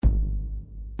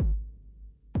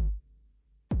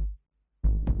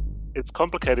It's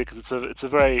complicated because it's a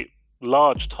very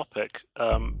large topic,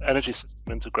 energy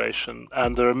system integration,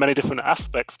 and there are many different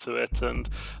aspects to it, and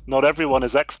not everyone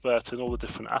is expert in all the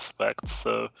different aspects.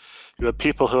 So you have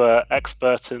people who are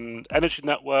expert in energy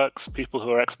networks, people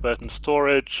who are expert in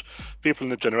storage, people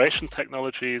in the generation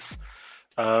technologies.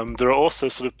 There are also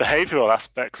sort of behavioral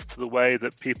aspects to the way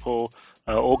that people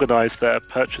organize their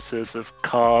purchases of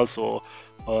cars or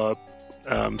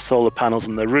solar panels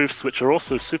on their roofs, which are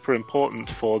also super important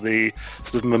for the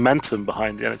sort of momentum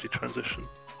behind the energy transition.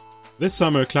 This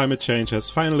summer, climate change has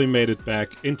finally made it back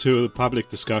into the public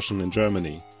discussion in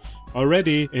Germany.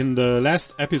 Already in the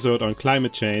last episode on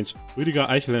climate change, Rüdiger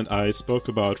Eichel and I spoke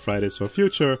about Fridays for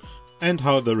Future and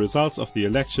how the results of the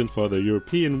election for the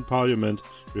European Parliament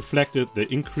reflected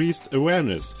the increased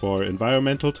awareness for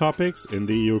environmental topics in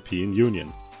the European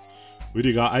Union.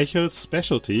 Rüdiger Eichel's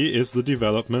specialty is the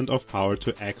development of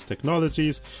power-to-X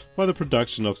technologies for the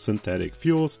production of synthetic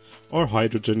fuels or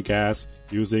hydrogen gas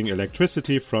using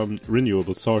electricity from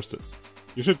renewable sources.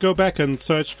 You should go back and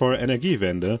search for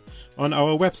Energiewende on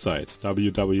our website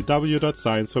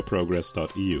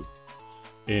www.scienceforprogress.eu.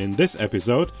 In this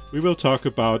episode, we will talk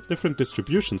about different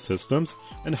distribution systems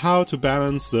and how to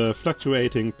balance the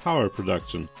fluctuating power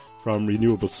production from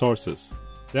renewable sources.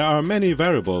 There are many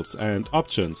variables and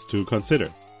options to consider.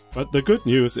 But the good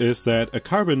news is that a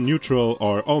carbon-neutral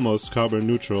or almost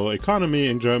carbon-neutral economy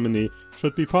in Germany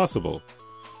should be possible.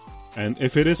 And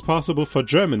if it is possible for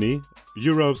Germany,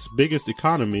 Europe's biggest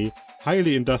economy,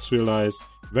 highly industrialized,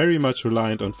 very much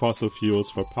reliant on fossil fuels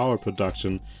for power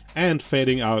production and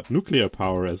fading out nuclear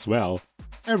power as well,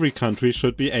 every country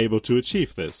should be able to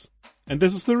achieve this. And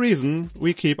this is the reason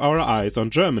we keep our eyes on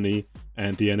Germany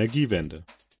and the Energiewende.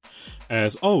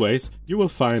 As always, you will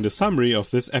find a summary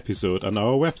of this episode on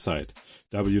our website,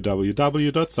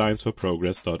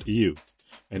 www.scienceforprogress.eu.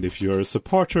 And if you're a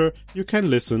supporter, you can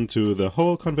listen to the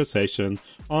whole conversation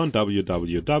on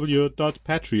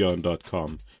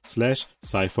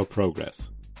www.patreon.com/sci4progress.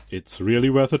 It's really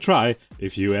worth a try,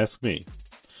 if you ask me.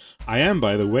 I am,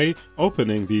 by the way,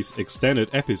 opening these extended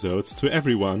episodes to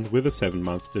everyone with a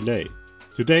 7-month delay.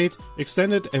 To date,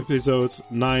 extended episodes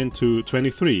 9 to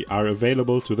 23 are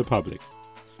available to the public.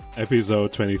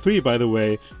 Episode 23, by the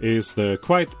way, is the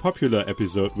quite popular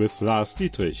episode with Lars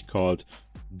Dietrich called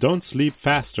Don't Sleep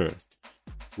Faster,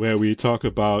 where we talk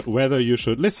about whether you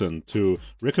should listen to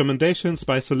recommendations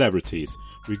by celebrities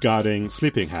regarding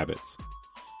sleeping habits.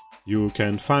 You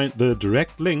can find the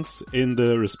direct links in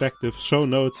the respective show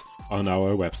notes on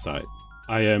our website.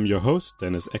 I am your host,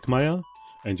 Dennis Eckmeyer,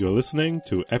 and you're listening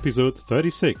to episode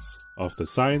 36 of the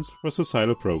Science for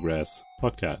Societal Progress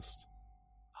podcast.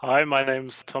 Hi, my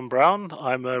name's Tom Brown.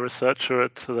 I'm a researcher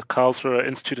at the Karlsruhe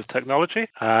Institute of Technology,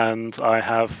 and I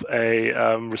have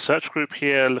a research group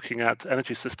here looking at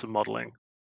energy system modeling.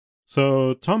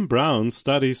 So Tom Brown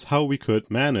studies how we could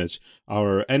manage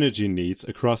our energy needs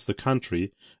across the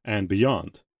country and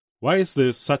beyond. Why is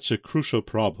this such a crucial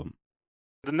problem?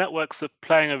 The networks are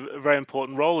playing a very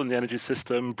important role in the energy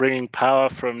system, bringing power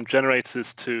from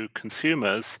generators to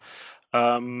consumers.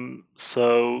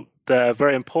 So they're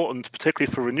very important,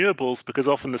 particularly for renewables, because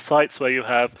often the sites where you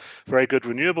have very good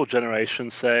renewable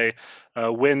generation, say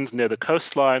wind near the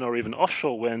coastline or even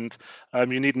offshore wind,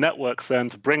 you need networks then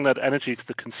to bring that energy to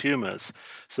the consumers.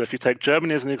 So if you take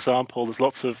Germany as an example, there's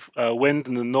lots of wind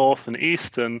in the north and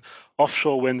east and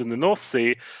offshore wind in the North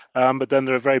Sea, but then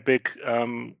there are very big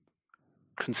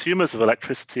consumers of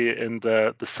electricity in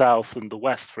the south and the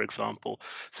west, for example.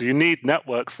 So you need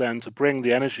networks then to bring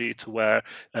the energy to where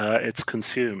it's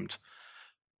consumed.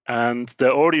 And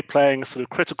they're already playing a sort of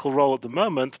critical role at the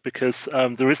moment because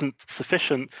there isn't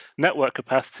sufficient network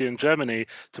capacity in Germany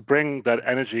to bring that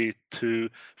energy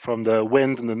from the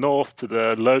wind in the north to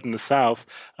the load in the south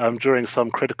during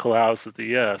some critical hours of the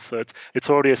year. So it's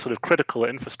already a sort of critical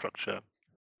infrastructure.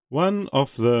 One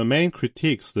of the main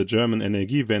critiques the German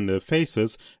Energiewende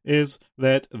faces is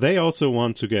that they also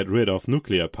want to get rid of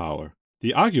nuclear power.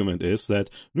 The argument is that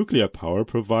nuclear power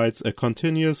provides a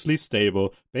continuously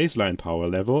stable baseline power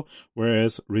level,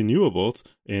 whereas renewables,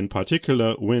 in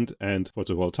particular wind and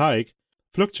photovoltaic,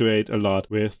 fluctuate a lot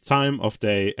with time of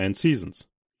day and seasons.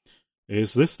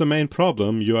 Is this the main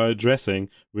problem you are addressing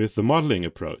with the modeling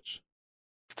approach?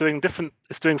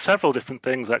 It's doing several different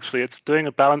things, actually. It's doing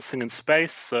a balancing in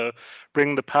space, so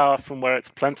bringing the power from where it's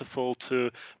plentiful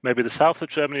to maybe the south of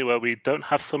Germany, where we don't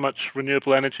have so much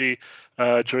renewable energy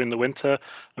during the winter.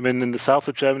 I mean, in the south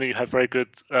of Germany, you have very good,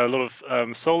 a lot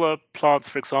of solar plants,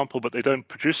 for example, but they don't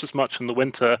produce as much in the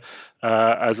winter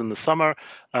as in the summer.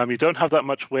 You don't have that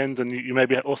much wind, and you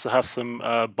maybe also have some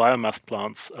biomass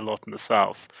plants a lot in the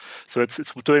south. So it's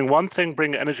doing one thing,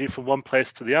 bring energy from one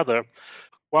place to the other.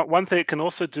 One thing it can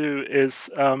also do is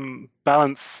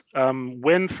balance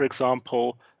wind, for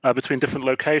example, between different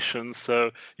locations.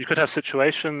 So you could have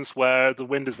situations where the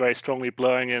wind is very strongly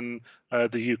blowing in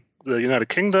the United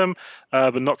Kingdom,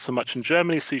 but not so much in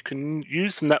Germany. So you can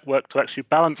use the network to actually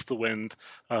balance the wind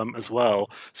as well.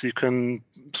 So you can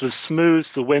sort of smooth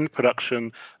the wind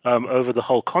production over the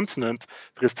whole continent,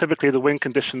 because typically the wind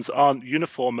conditions aren't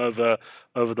uniform over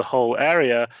the whole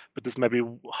area, but there's maybe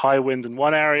high wind in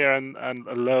one area and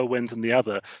a low wind in the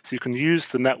other. So you can use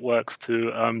the networks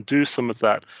to do some of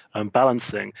that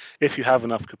balancing if you have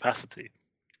enough capacity.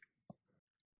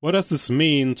 What does this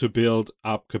mean to build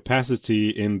up capacity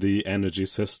in the energy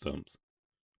systems?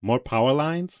 More power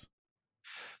lines?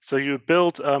 So you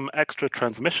build extra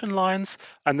transmission lines,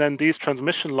 and then these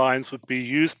transmission lines would be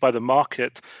used by the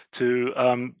market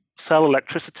to sell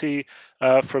electricity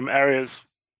from areas.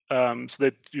 So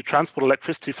that you transport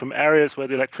electricity from areas where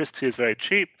the electricity is very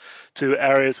cheap to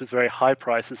areas with very high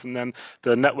prices, and then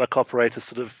the network operator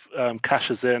sort of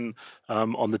cashes in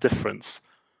on the difference.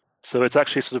 So it's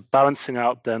actually sort of balancing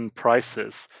out then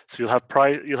prices. So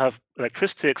you'll have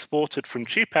electricity exported from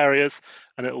cheap areas,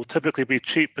 and it will typically be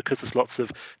cheap because there's lots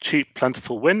of cheap,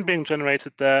 plentiful wind being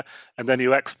generated there. And then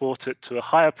you export it to a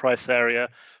higher price area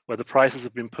where the prices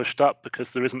have been pushed up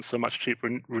because there isn't so much cheap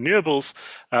renewables.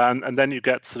 And then you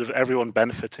get sort of everyone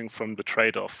benefiting from the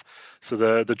trade-off. So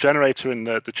the generator in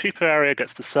the cheaper area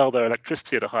gets to sell their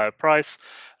electricity at a higher price,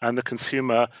 and the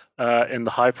consumer in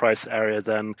the high price area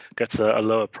then gets a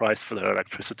lower price for their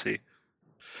electricity.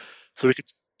 So we could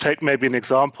take maybe an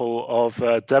example of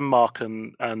Denmark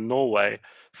and Norway.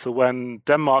 So when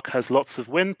Denmark has lots of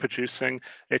wind producing,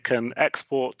 it can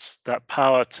export that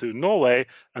power to Norway,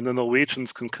 and the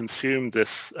Norwegians can consume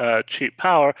this cheap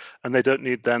power, and they don't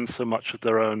need then so much of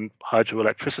their own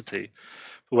hydroelectricity.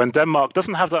 But when Denmark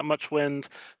doesn't have that much wind,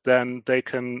 then they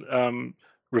can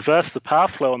reverse the power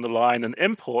flow on the line and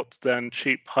import then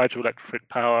cheap hydroelectric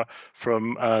power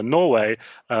from Norway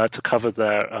to cover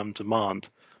their demand.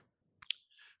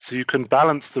 So you can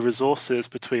balance the resources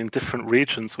between different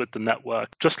regions with the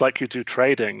network, just like you do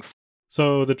trading.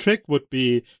 So the trick would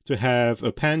be to have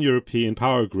a pan-European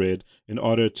power grid in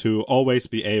order to always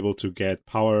be able to get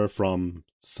power from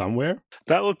somewhere?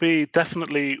 That would be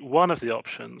definitely one of the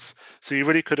options. So you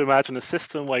really could imagine a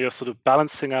system where you're sort of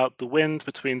balancing out the wind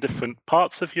between different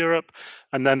parts of Europe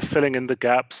and then filling in the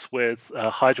gaps with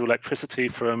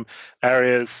hydroelectricity from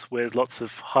areas with lots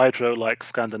of hydro like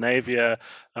Scandinavia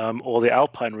or the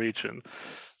Alpine region.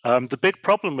 The big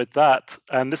problem with that,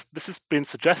 and this has been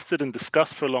suggested and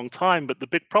discussed for a long time, but the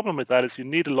big problem with that is you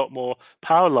need a lot more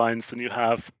power lines than you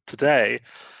have today.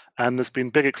 And there's been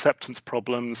big acceptance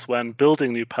problems when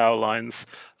building new power lines,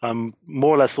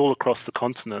 more or less all across the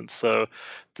continent. So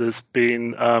there's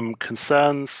been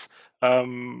concerns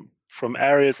from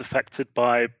areas affected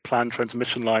by planned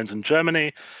transmission lines in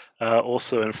Germany,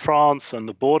 also in France and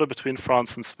the border between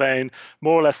France and Spain.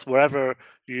 More or less wherever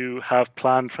you have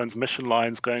planned transmission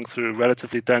lines going through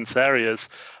relatively dense areas,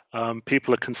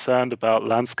 people are concerned about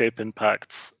landscape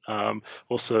impacts,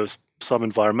 also some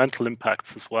environmental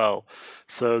impacts as well.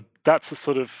 So that's a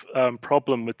sort of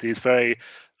problem with these very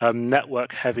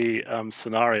network-heavy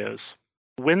scenarios.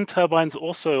 Wind turbines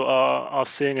also are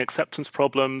seeing acceptance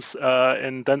problems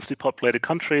in densely populated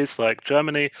countries like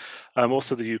Germany,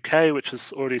 also the UK, which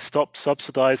has already stopped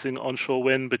subsidizing onshore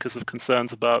wind because of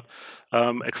concerns about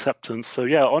acceptance. So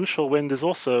yeah, onshore wind is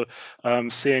also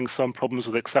seeing some problems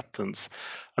with acceptance.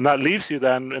 And that leaves you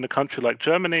then in a country like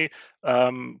Germany.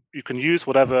 You can use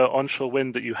whatever onshore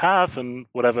wind that you have and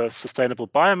whatever sustainable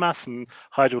biomass and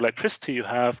hydroelectricity you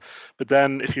have. But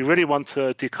then if you really want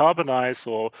to decarbonize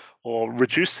or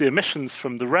reduce the emissions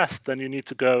from the rest, then you need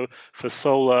to go for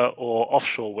solar or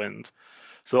offshore wind.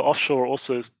 So offshore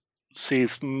also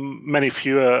sees many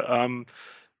fewer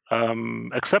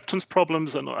acceptance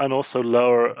problems and also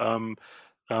lower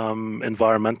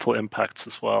environmental impacts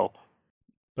as well.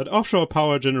 But offshore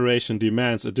power generation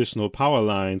demands additional power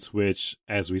lines, which,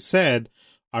 as we said,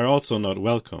 are also not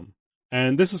welcome.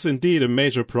 And this is indeed a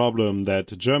major problem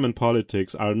that German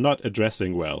politics are not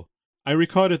addressing well. I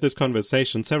recorded this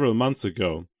conversation several months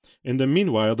ago. In the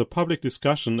meanwhile, the public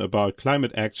discussion about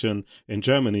climate action in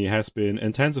Germany has been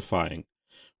intensifying.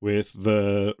 with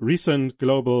the recent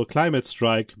global climate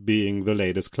strike being the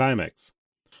latest climax.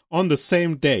 On the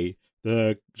same day,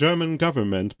 the German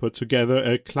government put together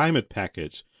a climate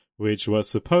package, which was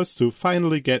supposed to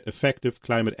finally get effective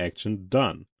climate action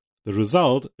done. The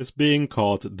result is being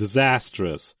called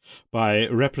disastrous by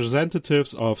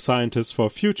representatives of Scientists for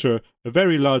Future, a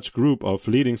very large group of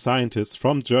leading scientists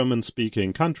from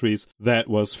German-speaking countries that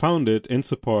was founded in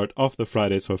support of the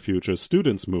Fridays for Future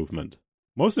students movement.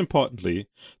 Most importantly,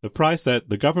 the price that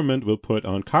the government will put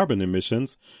on carbon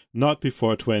emissions, not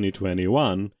before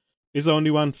 2021, is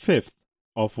only 1/5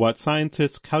 of what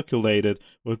scientists calculated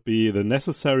would be the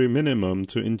necessary minimum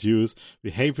to induce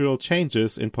behavioral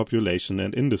changes in population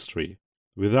and industry.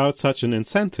 Without such an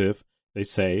incentive, they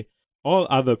say, all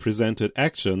other presented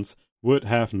actions would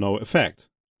have no effect.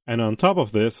 And on top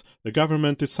of this, the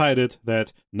government decided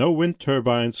that no wind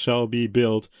turbines shall be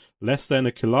built less than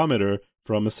a kilometer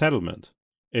from a settlement.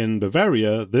 In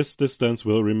Bavaria, this distance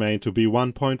will remain to be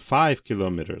 1.5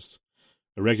 kilometers,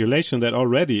 a regulation that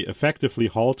already effectively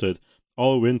halted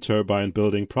all wind turbine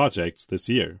building projects this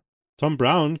year. Tom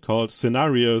Brown called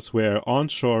scenarios where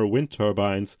onshore wind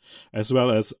turbines as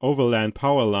well as overland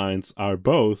power lines are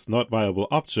both not viable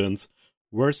options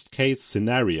worst-case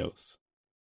scenarios.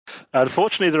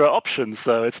 Unfortunately, there are options,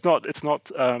 so it's not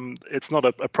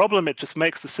a problem. It just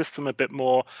makes the system a bit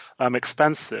more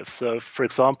expensive. So, for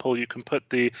example, you can put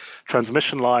the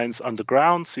transmission lines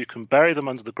underground, so you can bury them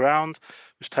under the ground,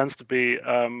 which tends to be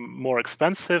more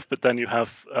expensive, but then you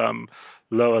have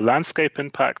lower landscape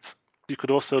impact. You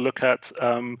could also look at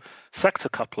sector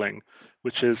coupling,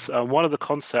 which is one of the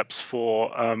concepts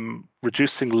for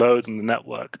reducing load in the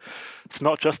network. It's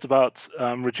not just about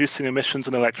reducing emissions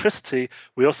in electricity.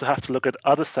 We also have to look at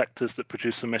other sectors that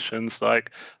produce emissions,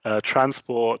 like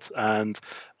transport and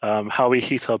how we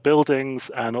heat our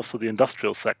buildings, and also the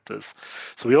industrial sectors.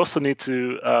 So we also need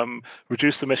to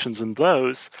reduce emissions in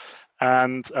those.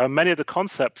 And many of the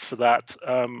concepts for that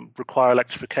require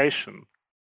electrification.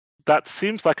 That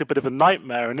seems like a bit of a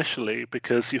nightmare initially,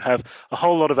 because you have a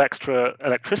whole lot of extra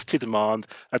electricity demand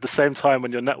at the same time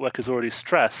when your network is already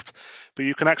stressed. But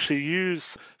you can actually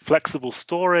use flexible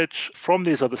storage from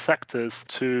these other sectors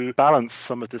to balance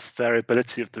some of this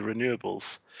variability of the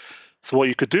renewables. So what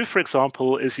you could do, for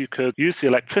example, is you could use the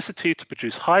electricity to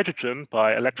produce hydrogen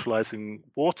by electrolyzing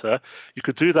water. You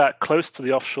could do that close to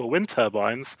the offshore wind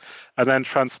turbines and then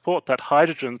transport that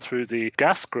hydrogen through the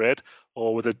gas grid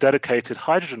or with a dedicated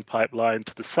hydrogen pipeline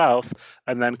to the south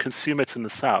and then consume it in the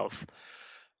south.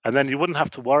 And then you wouldn't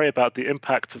have to worry about the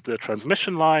impact of the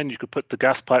transmission line. You could put the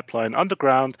gas pipeline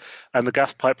underground, and the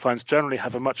gas pipelines generally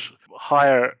have a much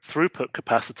higher throughput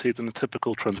capacity than a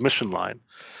typical transmission line.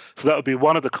 So that would be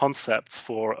one of the concepts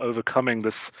for overcoming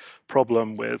this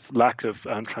problem with lack of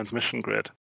transmission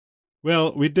grid.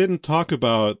 Well, we didn't talk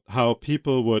about how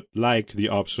people would like the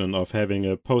option of having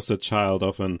a poster child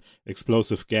of an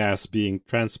explosive gas being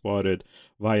transported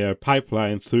via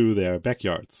pipeline through their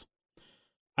backyards.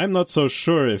 I'm not so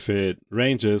sure if it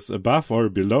ranges above or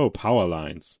below power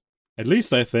lines. At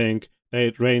least I think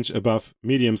they'd range above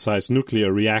medium-sized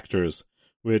nuclear reactors,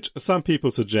 which some people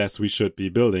suggest we should be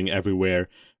building everywhere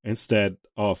instead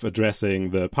of addressing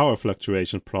the power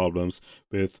fluctuation problems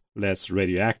with less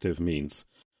radioactive means.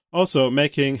 Also,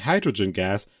 making hydrogen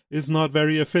gas is not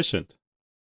very efficient.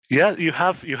 Yeah, you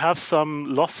have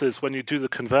some losses when you do the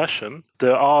conversion.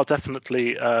 There are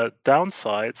definitely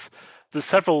downsides. There's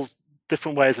several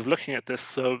different ways of looking at this.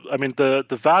 So, I mean, the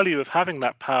value of having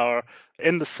that power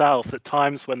in the south at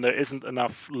times when there isn't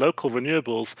enough local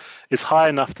renewables is high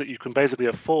enough that you can basically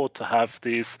afford to have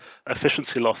these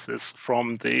efficiency losses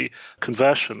from the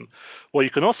conversion. What you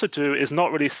can also do is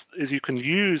you can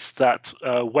use that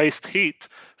waste heat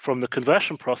from the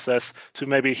conversion process to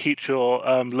maybe heat your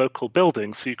local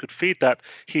buildings. So you could feed that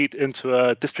heat into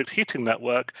a district heating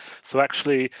network. So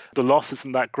actually the loss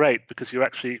isn't that great because you're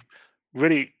actually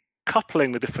really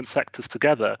coupling the different sectors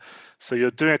together. So you're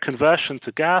doing a conversion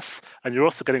to gas and you're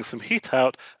also getting some heat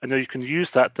out, and then you can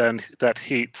use that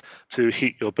heat to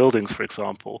heat your buildings, for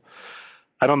example.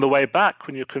 And on the way back,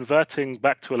 when you're converting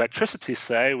back to electricity,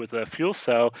 say, with a fuel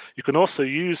cell, you can also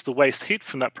use the waste heat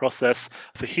from that process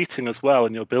for heating as well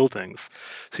in your buildings.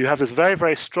 So you have this very,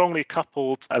 very strongly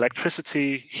coupled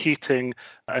electricity, heating,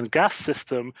 and gas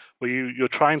system where you're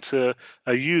trying to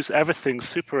use everything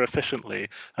super efficiently.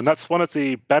 And that's one of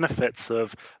the benefits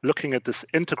of looking at this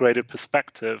integrated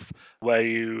perspective where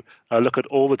you look at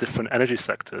all the different energy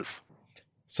sectors.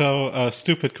 So, a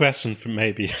stupid question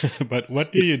maybe, but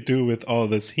what do you do with all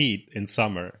this heat in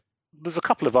summer? there's a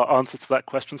couple of answers to that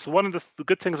question. So one of the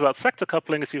good things about sector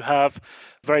coupling is you have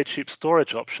very cheap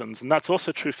storage options, and that's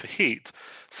also true for heat.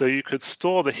 So you could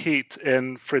store the heat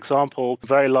in, for example,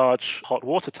 very large hot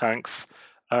water tanks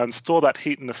and store that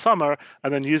heat in the summer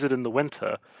and then use it in the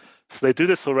winter. So they do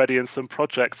this already in some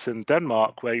projects in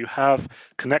Denmark where you have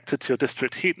connected to your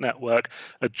district heat network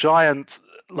a giant,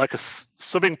 like a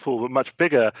swimming pool, but much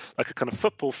bigger, like a kind of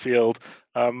football field,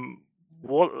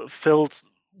 filled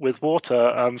with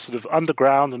water, sort of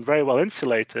underground and very well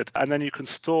insulated. And then you can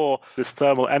store this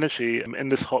thermal energy in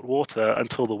this hot water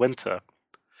until the winter.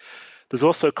 There's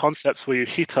also concepts where you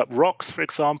heat up rocks, for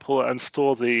example, and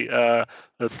store the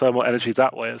thermal energy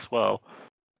that way as well.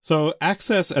 So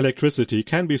excess electricity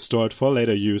can be stored for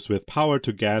later use with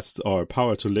power-to-gas or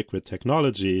power-to-liquid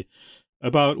technology,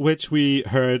 about which we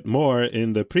heard more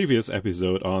in the previous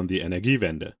episode on the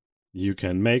Energiewende. You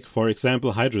can make, for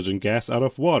example, hydrogen gas out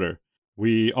of water.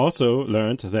 We also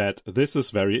learned that this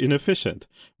is very inefficient,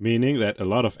 meaning that a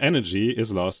lot of energy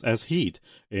is lost as heat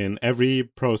in every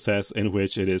process in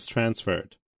which it is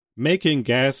transferred. Making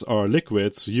gas or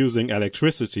liquids using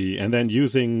electricity and then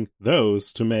using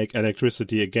those to make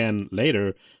electricity again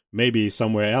later, maybe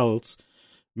somewhere else,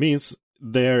 means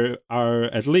there are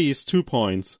at least 2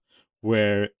 points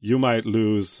where you might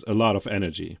lose a lot of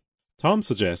energy. Tom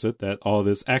suggested that all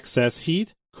this excess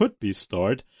heat could be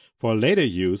stored for later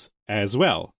use as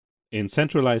well in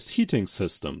centralized heating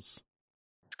systems.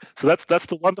 So that's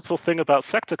the wonderful thing about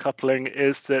sector coupling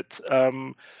is that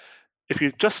if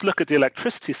you just look at the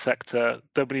electricity sector,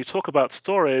 then when you talk about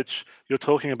storage, you're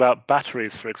talking about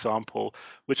batteries, for example,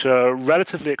 which are a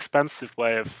relatively expensive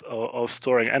way of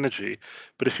storing energy.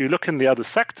 But if you look in the other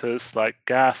sectors, like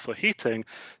gas or heating,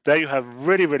 there you have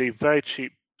really, really very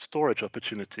cheap storage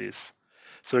opportunities.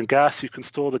 So in gas, you can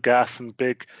store the gas in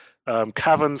big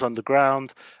caverns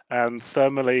underground, and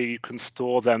thermally, you can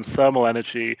store then thermal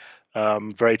energy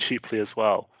very cheaply as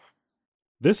well.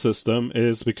 This system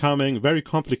is becoming very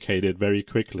complicated very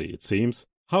quickly, it seems.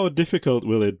 How difficult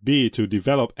will it be to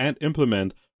develop and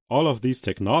implement all of these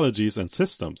technologies and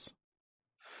systems?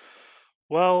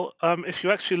 Well, if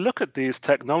you actually look at these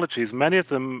technologies, many of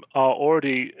them are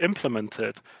already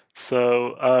implemented.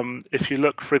 So if you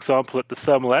look, for example, at the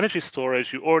thermal energy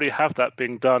storage, you already have that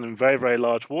being done in very, very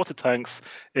large water tanks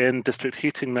in district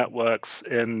heating networks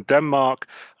in Denmark,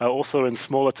 also in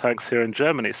smaller tanks here in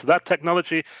Germany. So that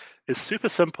technology is super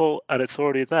simple and it's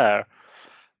already there.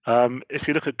 If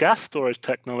you look at gas storage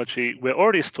technology, we're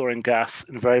already storing gas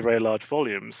in very, very large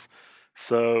volumes.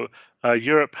 So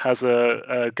Europe has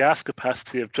a gas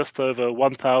capacity of just over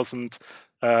 1,000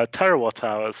 terawatt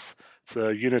hours. It's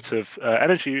a unit of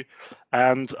energy,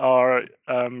 and our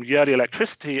yearly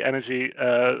electricity energy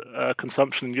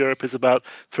consumption in Europe is about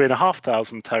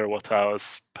 3,500 terawatt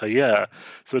hours per year.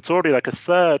 So it's already like a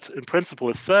third, in principle,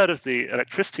 a third of the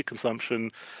electricity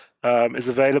consumption is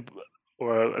available,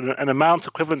 or an amount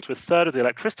equivalent to a third of the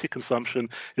electricity consumption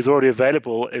is already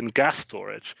available in gas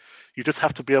storage. You just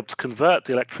have to be able to convert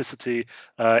the electricity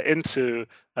into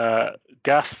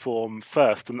gas form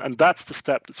first, and that's the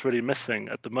step that's really missing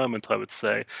at the moment. I would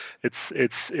say it's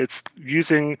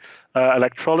using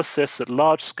electrolysis at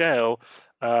large scale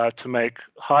to make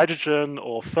hydrogen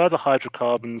or further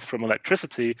hydrocarbons from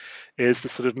electricity is the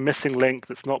sort of missing link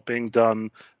that's not being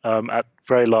done at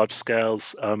very large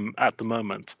scales at the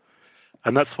moment.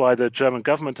 And that's why the German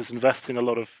government is investing a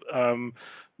lot of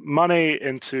money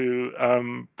into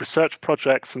research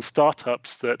projects and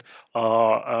startups that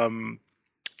are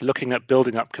looking at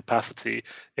building up capacity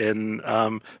in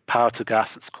power to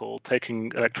gas, it's called,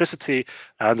 taking electricity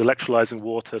and electrolyzing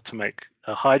water to make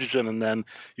hydrogen, and then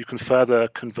you can further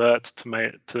convert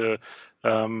to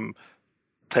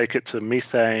take it to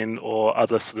methane or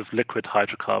other sort of liquid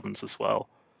hydrocarbons as well.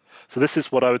 So this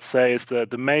is what I would say is the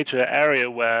major area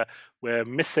where we're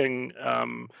missing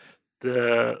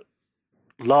the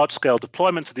large-scale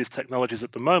deployment of these technologies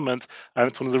at the moment, and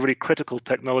it's one of the really critical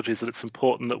technologies that it's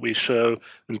important that we show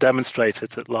and demonstrate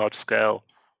it at large scale.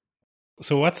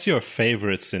 So what's your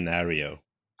favorite scenario?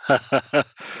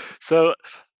 So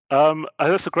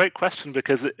that's a great question,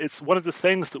 because it's one of the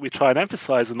things that we try and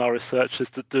emphasize in our research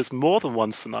is that there's more than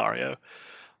one scenario.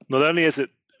 Not only is it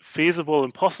feasible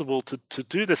and possible to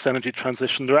do this energy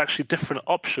transition, there are actually different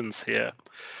options here.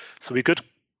 So we could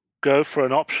go for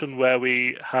an option where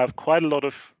we have quite a lot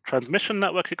of transmission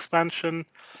network expansion,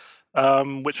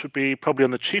 which would be probably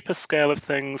on the cheaper scale of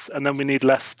things, and then we need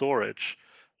less storage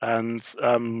and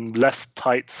less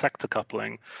tight sector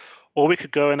coupling. Or we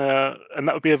could go and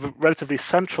that would be a relatively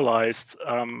centralized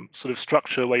sort of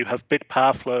structure where you have big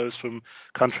power flows from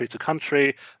country to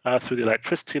country through the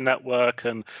electricity network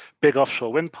and big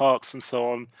offshore wind parks and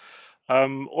so on.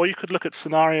 Or you could look at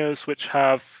scenarios which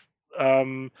have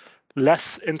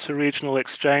less interregional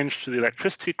exchange to the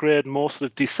electricity grid, more sort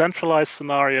of decentralized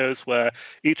scenarios where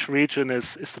each region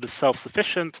is sort of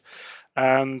self-sufficient.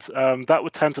 And that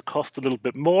would tend to cost a little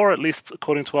bit more, at least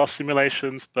according to our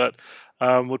simulations, but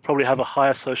would probably have a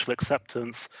higher social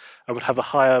acceptance and would have a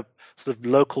higher sort of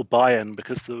local buy-in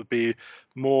because there would be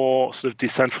more sort of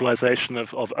decentralization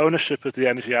of ownership of the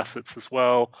energy assets as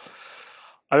well.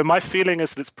 I mean, my feeling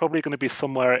is that it's probably going to be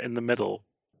somewhere in the middle.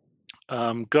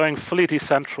 Going fully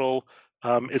decentral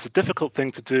is a difficult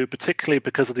thing to do, particularly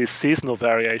because of these seasonal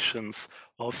variations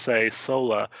of, say,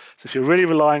 solar. So if you're really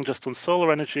relying just on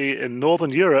solar energy in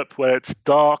Northern Europe, where it's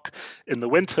dark in the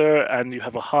winter and you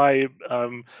have a high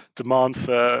demand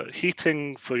for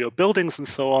heating for your buildings and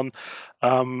so on,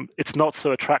 it's not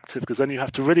so attractive because then you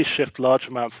have to really shift large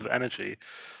amounts of energy.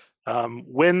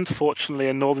 Wind, fortunately,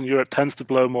 in Northern Europe tends to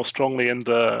blow more strongly in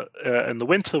the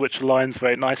winter, which aligns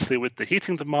very nicely with the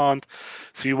heating demand.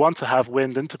 So you want to have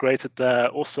wind integrated there.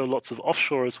 Also, lots of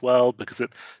offshore as well because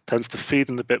it tends to feed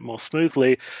in a bit more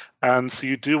smoothly. And so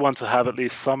you do want to have at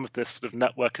least some of this sort of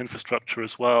network infrastructure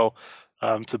as well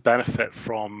to benefit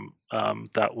from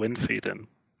that wind feed in.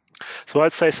 So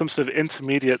I'd say some sort of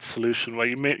intermediate solution where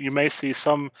you may see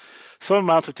some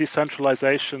amount of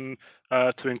decentralization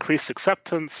to increase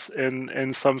acceptance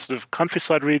in some sort of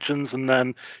countryside regions, and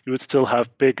then you would still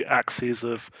have big axes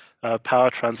of power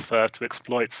transfer to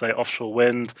exploit, say, offshore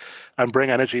wind and bring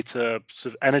energy to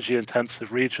sort of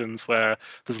energy-intensive regions where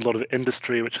there's a lot of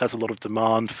industry which has a lot of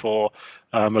demand for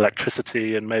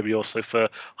electricity and maybe also for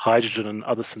hydrogen and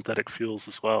other synthetic fuels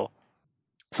as well.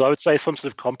 So I would say some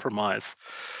sort of compromise.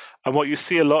 And what you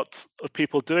see a lot of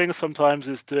people doing sometimes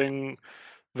is doing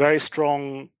very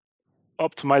strong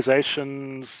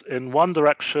optimizations in one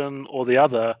direction or the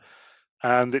other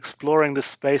and exploring this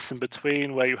space in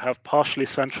between where you have partially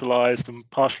centralized and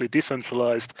partially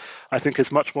decentralized, I think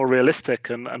is much more realistic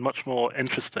and much more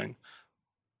interesting.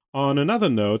 On another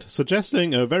note,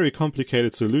 suggesting a very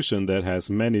complicated solution that has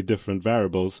many different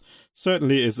variables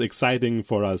certainly is exciting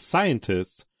for us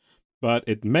scientists, but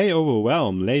it may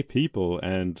overwhelm lay people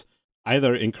and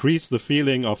either increase the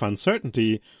feeling of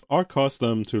uncertainty or cause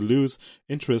them to lose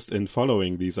interest in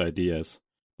following these ideas.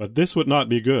 But this would not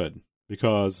be good,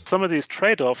 because some of these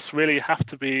trade-offs really have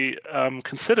to be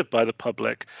considered by the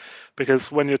public,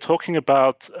 because when you're talking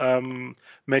about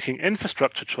making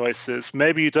infrastructure choices,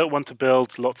 maybe you don't want to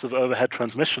build lots of overhead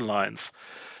transmission lines.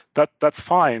 That's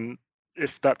fine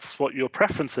if that's what your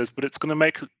preference is, but it's going to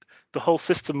make the whole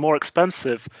system more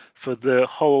expensive for the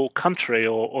whole country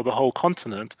or the whole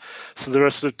continent. So there are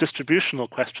sort of distributional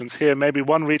questions here. Maybe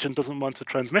one region doesn't want a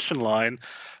transmission line,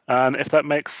 and if that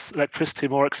makes electricity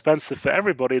more expensive for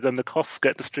everybody, then the costs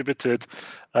get distributed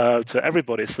to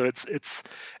everybody. So it's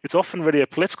often really a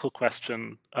political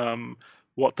question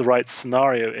what the right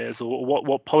scenario is, or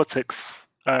what politics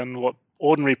and what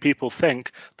ordinary people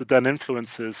think that then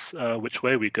influences which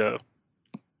way we go.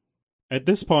 At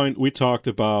this point, we talked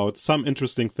about some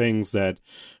interesting things that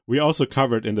we also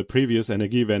covered in the previous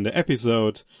Energiewende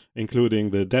episode, including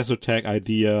the desert tech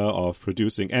idea of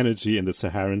producing energy in the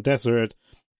Saharan desert,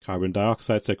 carbon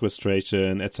dioxide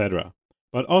sequestration, etc.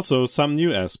 But also some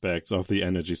new aspects of the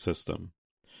energy system.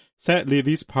 Sadly,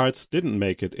 these parts didn't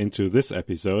make it into this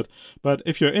episode, but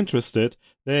if you're interested,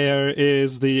 there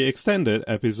is the extended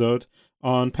episode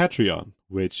on Patreon,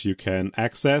 which you can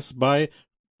access by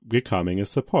becoming a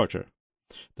supporter.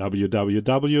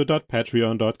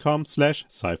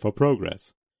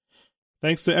 www.patreon.com/sci4progress.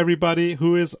 Thanks to everybody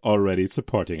who is already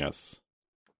supporting us.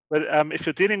 But if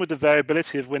you're dealing with the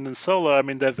variability of wind and solar, I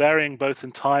mean, they're varying both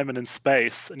in time and in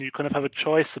space, and you kind of have a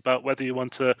choice about whether you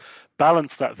want to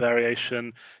balance that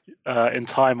variation in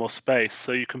time or space.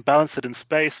 So you can balance it in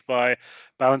space by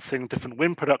balancing different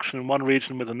wind production in one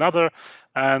region with another,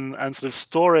 and sort of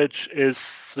storage is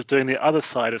sort of doing the other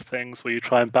side of things where you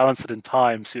try and balance it in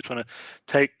time. So you're trying to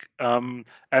take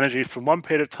energy from one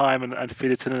period of time and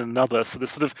feed it in another. So they're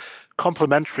sort of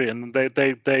complementary, and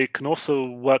they can also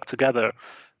work together.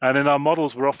 And in our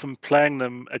models, we're often playing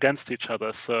them against each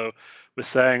other. So we're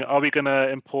saying, are we going to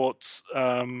import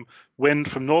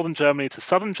wind from northern Germany to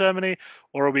southern Germany,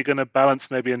 or are we going to balance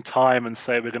maybe in time and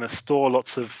say we're going to store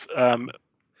lots of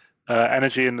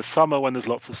energy in the summer when there's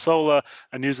lots of solar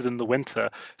and use it in the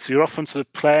winter? So you're often sort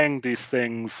of playing these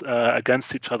things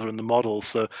against each other in the model.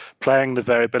 So playing the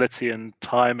variability in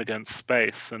time against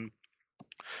space. And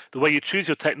The way you choose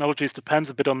your technologies depends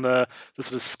a bit on the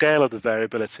sort of scale of the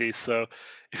variability. So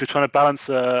if you're trying to balance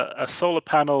a solar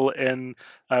panel in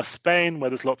Spain where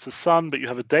there's lots of sun, but you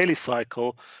have a daily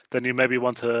cycle, then you maybe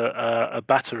want a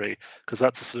battery, because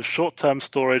that's a sort of short-term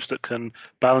storage that can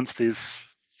balance these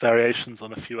variations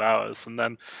on a few hours. And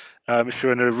then if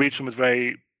you're in a region with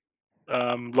very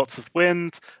lots of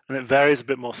wind and it varies a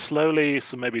bit more slowly,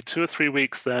 so maybe 2 or 3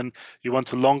 weeks, then you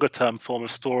want a longer term form of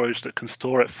storage that can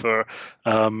store it for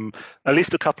at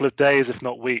least a couple of days, if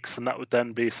not weeks, and that would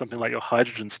then be something like your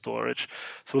hydrogen storage.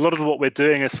 So a lot of what we're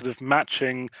doing is sort of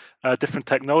matching different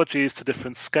technologies to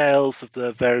different scales of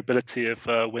the variability of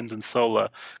wind and solar,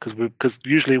 because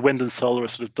usually wind and solar are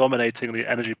sort of dominating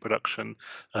the energy production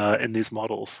in these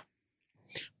models.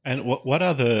 And what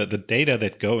are the data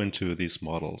that go into these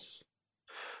models?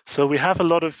 So we have a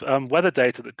lot of weather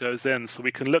data that goes in. So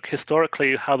we can look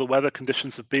historically how the weather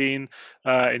conditions have been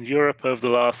in Europe over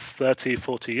the last 30,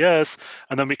 40 years.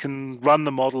 And then we can run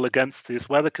the model against these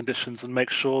weather conditions and make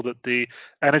sure that the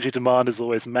energy demand is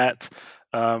always met,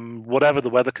 whatever the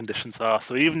weather conditions are.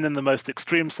 So even in the most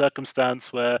extreme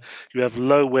circumstance where you have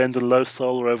low wind and low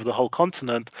solar over the whole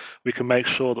continent, we can make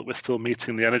sure that we're still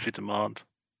meeting the energy demand.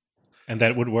 And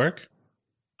that would work?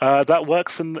 That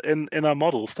works in our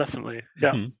models, definitely.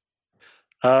 Yeah.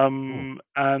 Mm-hmm.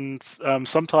 And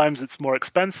sometimes it's more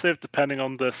expensive depending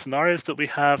on the scenarios that we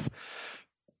have.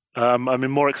 I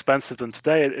mean, more expensive than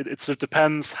today. It sort of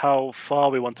depends how far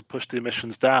we want to push the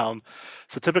emissions down.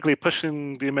 So typically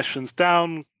pushing the emissions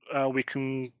down, we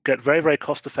can get very, very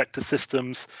cost-effective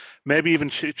systems, maybe even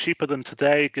cheaper than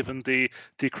today, given the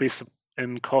decrease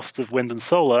in cost of wind and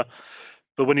solar.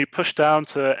 But when you push down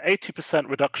to 80%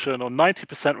 reduction or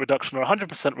 90% reduction or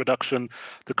 100% reduction,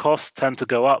 the costs tend to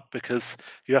go up because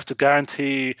you have to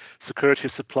guarantee security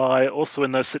of supply also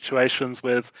in those situations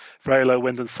with very low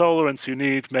wind and solar. And so you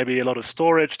need maybe a lot of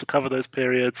storage to cover those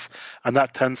periods. And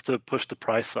that tends to push the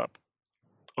price up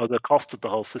or the cost of the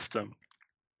whole system.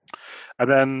 And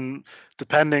then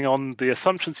depending on the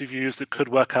assumptions you've used, it could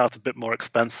work out a bit more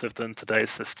expensive than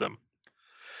today's system.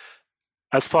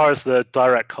 As far as the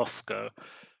direct costs go,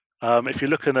 if you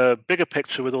look in a bigger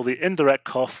picture with all the indirect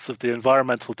costs of the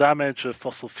environmental damage of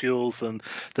fossil fuels and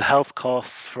the health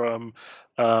costs from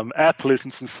air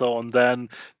pollutants and so on, then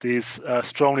these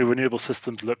strongly renewable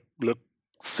systems look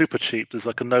super cheap. There's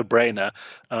like a no-brainer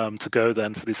to go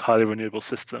then for these highly renewable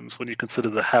systems when you consider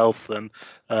the health and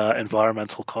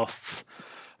environmental costs.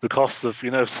 The costs of,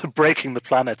 breaking the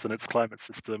planet and its climate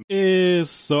system is,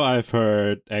 so I've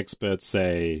heard experts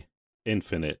say,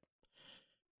 infinite.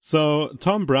 So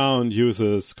Tom Brown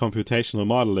uses computational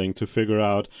modeling to figure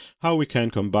out how we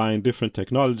can combine different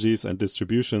technologies and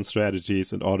distribution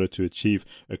strategies in order to achieve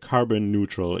a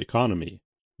carbon-neutral economy.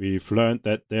 We've learned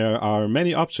that there are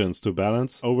many options to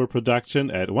balance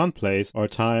overproduction at one place or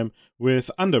time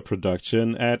with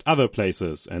underproduction at other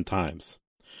places and times.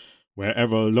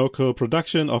 Wherever local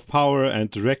production of power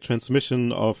and direct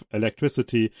transmission of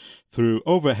electricity through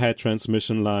overhead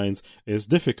transmission lines is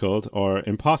difficult or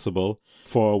impossible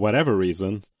for whatever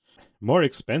reason, more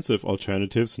expensive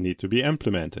alternatives need to be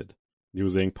implemented.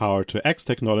 Using power-to-X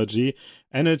technology,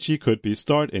 energy could be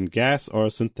stored in gas or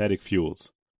synthetic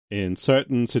fuels. In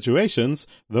certain situations,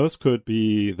 those could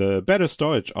be the better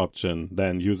storage option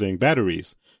than using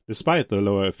batteries, despite the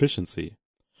lower efficiency.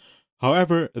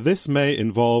 However, this may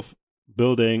involve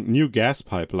building new gas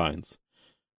pipelines.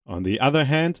 On the other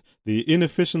hand, the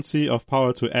inefficiency of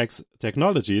power-to-X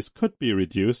technologies could be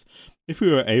reduced if we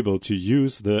were able to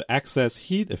use the excess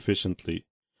heat efficiently.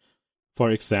 For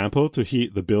example, to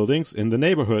heat the buildings in the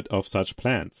neighborhood of such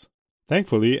plants.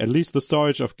 Thankfully, at least the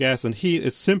storage of gas and heat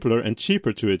is simpler and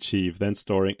cheaper to achieve than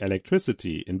storing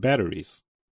electricity in batteries.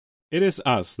 It is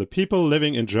us, the people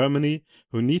living in Germany,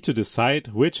 who need to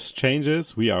decide which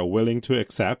changes we are willing to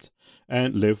accept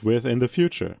and live with in the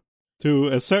future. To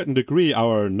a certain degree,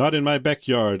 our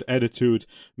not-in-my-backyard attitude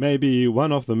may be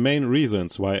one of the main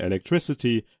reasons why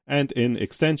electricity and, in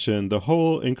extension, the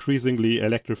whole increasingly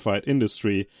electrified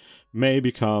industry may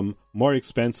become more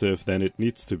expensive than it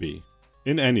needs to be.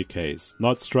 In any case,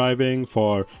 not striving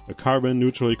for a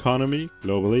carbon-neutral economy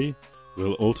globally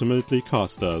will ultimately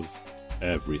cost us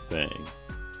everything.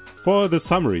 For the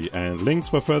summary and links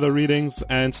for further readings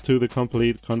and to the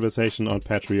complete conversation on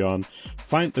Patreon,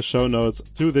 find the show notes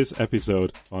to this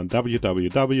episode on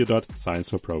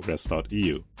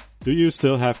www.scienceforprogress.eu. Do you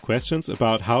still have questions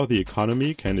about how the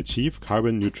economy can achieve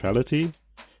carbon neutrality?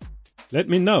 Let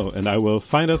me know and I will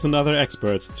find us another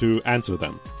expert to answer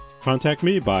them. Contact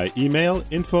me by email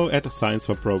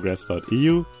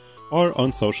info@scienceforprogress.eu or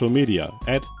on social media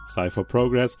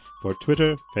 @Sci4Progress for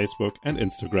Twitter, Facebook and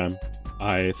Instagram.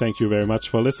 I thank you very much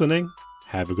for listening.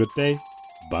 Have a good day.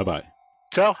 Bye-bye.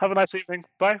 Ciao. Have a nice evening.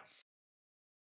 Bye.